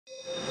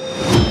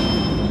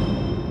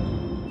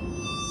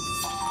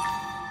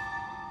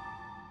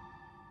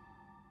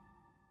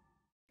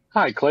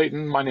Hi,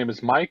 Clayton. My name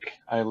is Mike.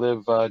 I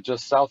live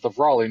just south of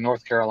Raleigh,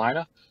 North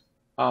Carolina.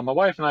 My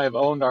wife and I have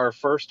owned our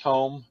first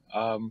home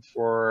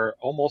for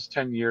almost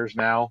 10 years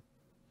now.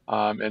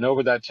 And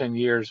over that 10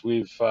 years,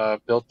 we've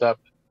built up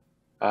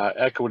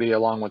equity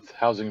along with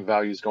housing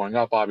values going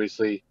up,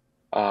 obviously.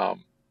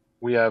 Um,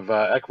 we have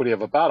equity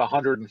of about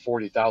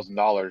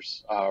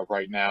 $140,000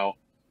 right now.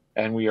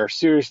 And we are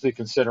seriously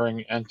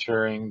considering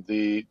entering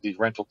the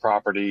rental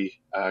property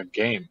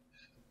game.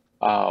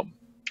 Um,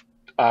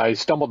 I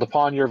stumbled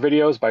upon your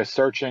videos by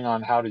searching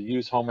on how to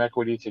use home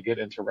equity to get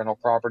into rental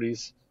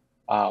properties,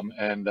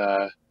 and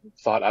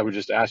thought I would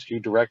just ask you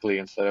directly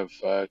instead of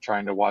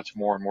trying to watch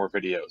more and more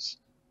videos.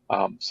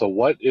 So,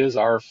 what is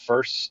our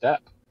first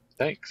step?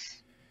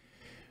 Thanks.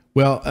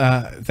 Well,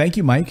 thank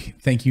you, Mike.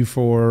 Thank you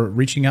for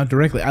reaching out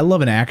directly. I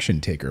love an action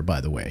taker,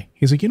 by the way.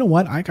 He's like, you know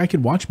what? I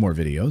could watch more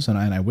videos, and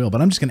I will,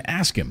 but I'm just going to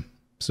ask him.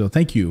 So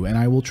thank you, and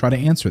I will try to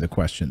answer the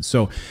question.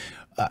 So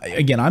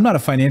again, I'm not a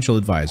financial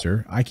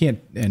advisor. I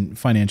can't, and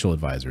financial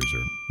advisors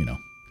are,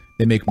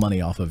 they make money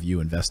off of you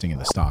investing in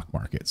the stock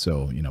market.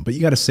 So, but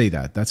you got to say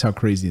that. That's how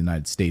crazy the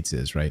United States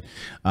is, right?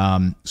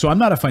 So I'm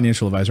not a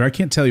financial advisor. I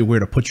can't tell you where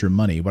to put your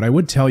money. What I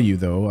would tell you,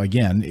 though,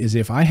 again, is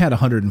if I had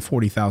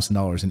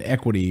 $140,000 in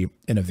equity,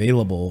 an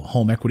available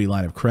home equity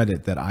line of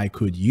credit that I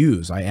could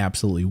use, I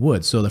absolutely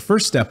would. So the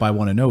first step I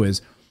want to know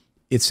is,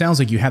 it sounds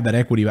like you have that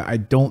equity. I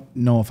don't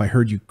know if I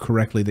heard you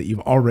correctly that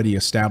you've already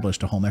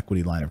established a home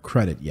equity line of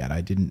credit yet.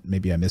 I didn't,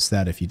 maybe I missed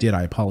that. If you did,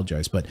 I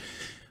apologize. But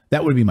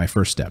that would be my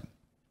first step,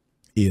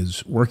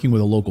 is working with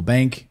a local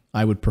bank.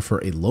 I would prefer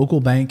a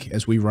local bank,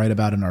 as we write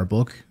about in our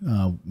book.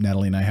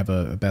 Natalie and I have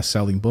a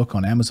best-selling book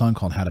on Amazon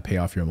called How to Pay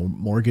Off Your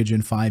Mortgage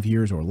in 5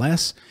 Years or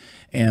Less.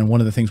 And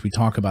one of the things we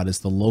talk about is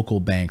the local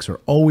banks are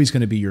always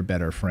going to be your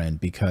better friend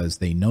because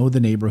they know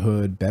the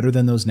neighborhood better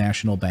than those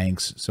national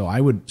banks. So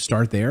I would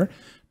start there.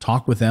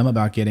 Talk with them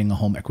about getting a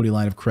home equity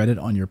line of credit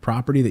on your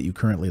property that you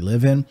currently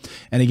live in.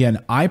 And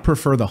again, I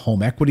prefer the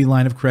home equity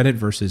line of credit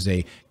versus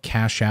a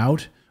cash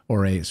out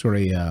or a sort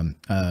of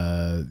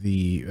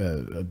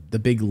the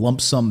big lump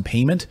sum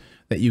payment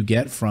that you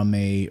get from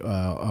a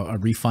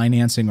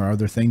refinancing or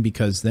other thing,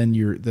 because then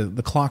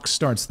the clock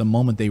starts the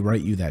moment they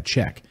write you that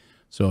check.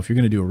 So if you're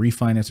going to do a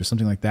refinance or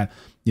something like that,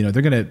 they're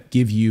going to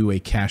give you a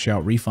cash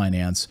out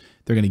refinance.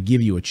 They're going to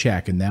give you a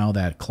check, and now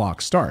that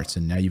clock starts.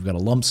 And now you've got a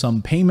lump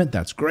sum payment.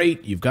 That's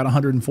great. You've got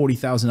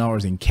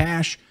 $140,000 in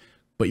cash,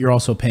 but you're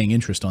also paying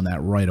interest on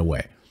that right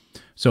away.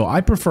 So I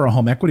prefer a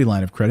home equity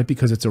line of credit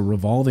because it's a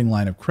revolving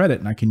line of credit,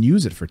 and I can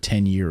use it for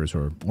 10 years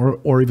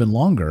or even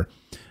longer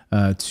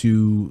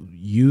to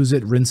use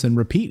it, rinse and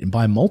repeat, and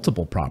buy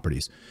multiple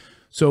properties.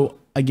 So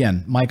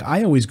again, Mike,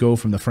 I always go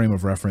from the frame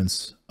of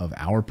reference of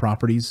our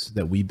properties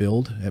that we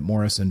build at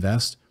Morris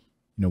Invest.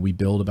 We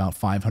build about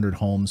 500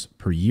 homes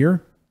per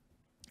year,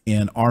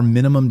 and our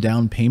minimum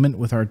down payment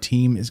with our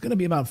team is going to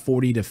be about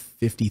 $40,000 to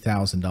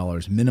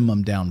 $50,000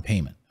 minimum down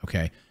payment.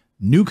 Okay,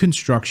 new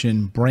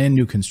construction, brand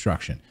new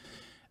construction,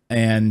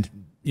 and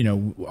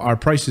our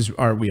prices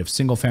are, we have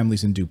single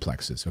families and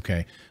duplexes.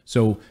 Okay,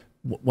 so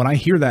when I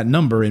hear that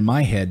number in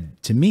my head,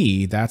 to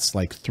me, that's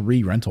like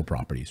 3 rental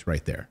properties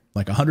right there,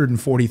 like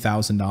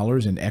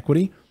 $140,000 in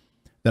equity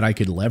that I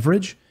could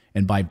leverage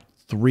and buy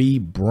 3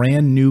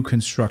 brand new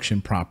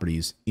construction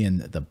properties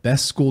in the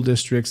best school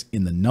districts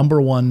in the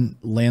 #1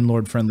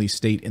 landlord friendly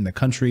state in the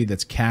country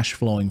that's cash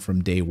flowing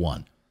from day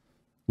one,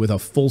 with a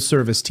full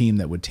service team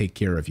that would take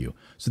care of you.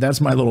 So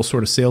that's my little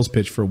sort of sales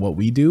pitch for what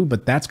we do,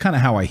 but that's kind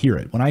of how I hear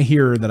it. When I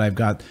hear that I've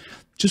got,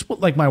 just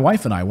like my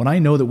wife and I, when I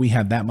know that we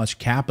have that much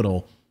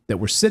capital that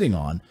we're sitting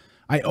on,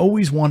 I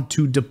always want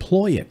to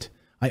deploy it.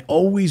 I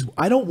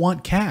don't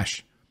want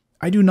cash.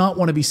 I do not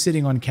want to be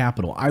sitting on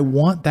capital. I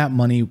want that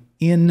money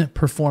in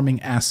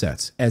performing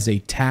assets as a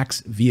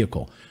tax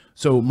vehicle.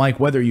 So Mike,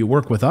 whether you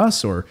work with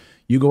us or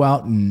you go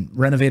out and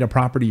renovate a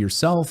property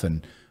yourself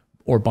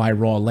or buy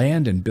raw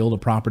land and build a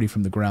property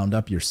from the ground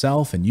up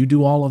yourself, and you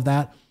do all of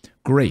that,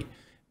 great.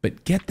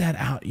 But get that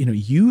out,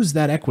 use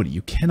that equity.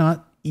 You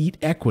cannot eat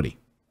equity.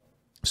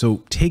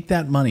 So take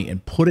that money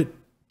and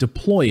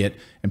deploy it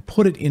and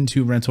put it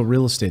into rental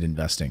real estate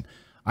investing.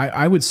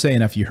 I would say,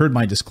 and if you heard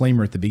my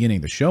disclaimer at the beginning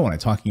of the show when I'm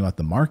talking about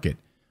the market,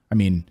 I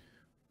mean,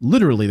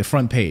 literally the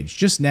front page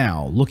just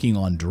now, looking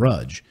on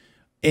Drudge,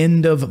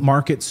 end of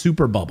market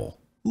super bubble,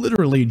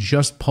 literally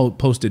just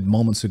posted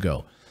moments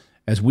ago,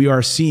 as we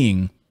are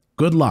seeing,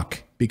 good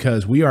luck,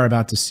 because we are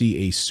about to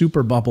see a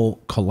super bubble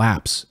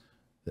collapse.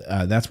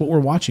 That's what we're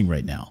watching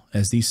right now,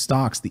 as these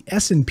stocks, the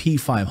S&P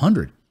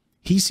 500,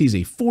 he sees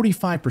a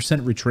 45%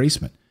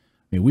 retracement.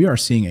 I mean, we are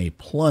seeing a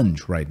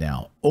plunge right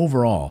now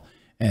overall,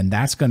 and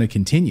that's going to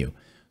continue.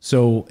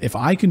 So if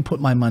I can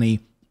put my money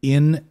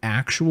in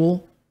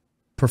actual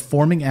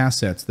performing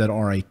assets that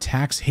are a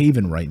tax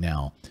haven right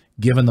now,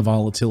 given the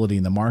volatility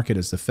in the market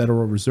as the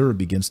Federal Reserve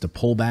begins to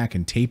pull back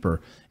and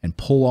taper and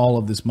pull all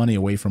of this money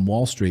away from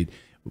Wall Street,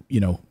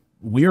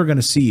 we are going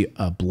to see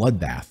a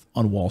bloodbath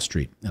on Wall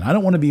Street. And I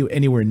don't want to be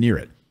anywhere near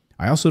it.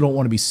 I also don't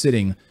want to be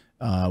sitting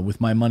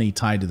with my money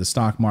tied to the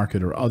stock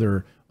market or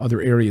other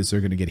areas that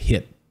are going to get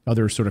hit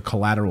other sort of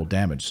collateral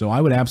damage. So I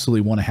would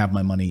absolutely want to have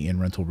my money in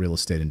rental real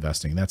estate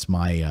investing. That's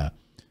my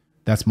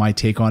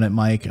take on it,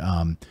 Mike.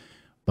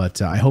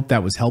 But I hope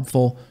that was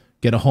helpful.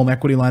 Get a home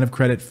equity line of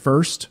credit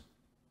first.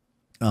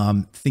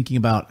 Thinking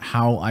about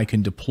how I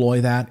can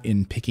deploy that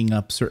in picking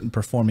up certain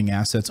performing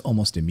assets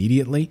almost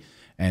immediately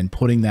and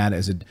putting that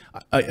as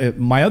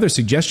my other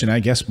suggestion, I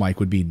guess, Mike,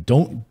 would be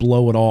don't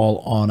blow it all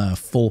on a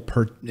full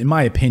in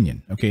my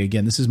opinion. Okay.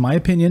 Again, this is my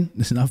opinion.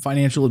 This is not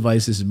financial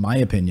advice. This is my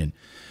opinion.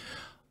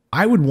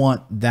 I would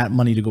want that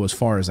money to go as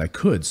far as I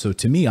could. So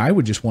to me, I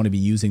would just want to be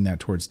using that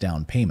towards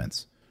down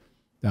payments.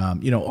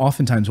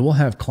 Oftentimes we'll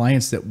have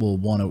clients that will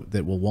want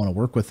to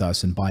work with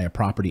us and buy a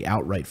property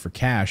outright for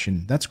cash.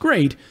 And that's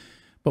great.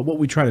 But what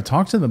we try to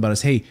talk to them about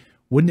is, hey,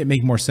 wouldn't it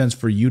make more sense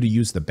for you to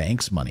use the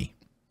bank's money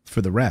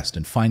for the rest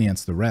and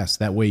finance the rest?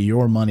 That way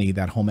your money,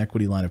 that home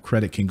equity line of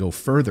credit, can go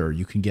further.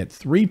 You can get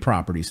 3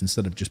 properties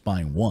instead of just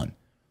buying 1.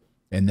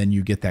 And then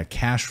you get that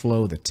cash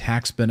flow, the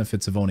tax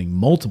benefits of owning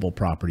multiple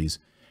properties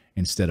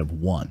instead of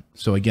 1.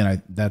 So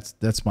again,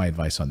 that's my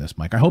advice on this,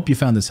 Mike. I hope you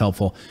found this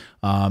helpful.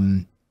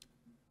 I'm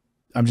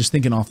just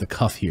thinking off the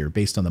cuff here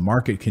based on the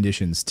market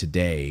conditions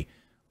today,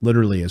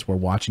 literally as we're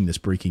watching this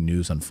breaking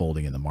news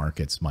unfolding in the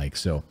markets, Mike.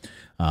 So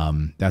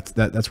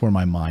that's where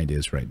my mind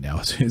is right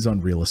now, is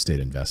on real estate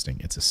investing.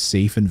 It's a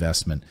safe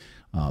investment,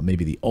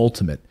 maybe the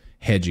ultimate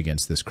hedge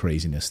against this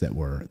craziness that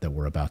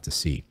we're about to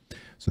see.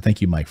 So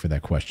thank you, Mike, for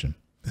that question.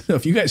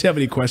 If you guys have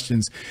any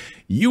questions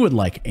you would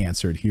like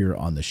answered here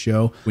on the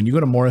show, when you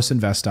go to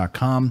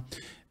morrisinvest.com,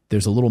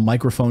 there's a little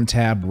microphone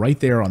tab right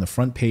there on the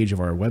front page of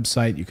our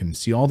website. You can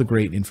see all the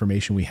great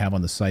information we have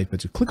on the site, but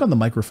to click on the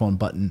microphone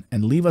button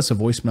and leave us a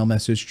voicemail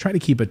message. Try to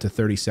keep it to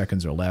 30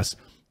 seconds or less.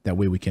 That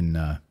way we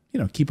can,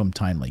 keep them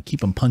timely,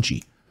 keep them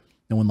punchy.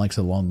 No one likes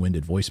a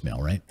long-winded voicemail,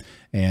 right?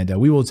 And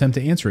we will attempt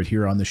to answer it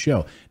here on the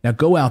show. Now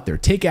go out there,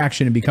 take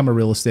action, and become a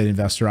real estate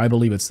investor. I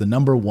believe it's the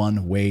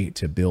 #1 way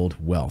to build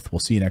wealth. We'll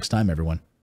see you next time, everyone.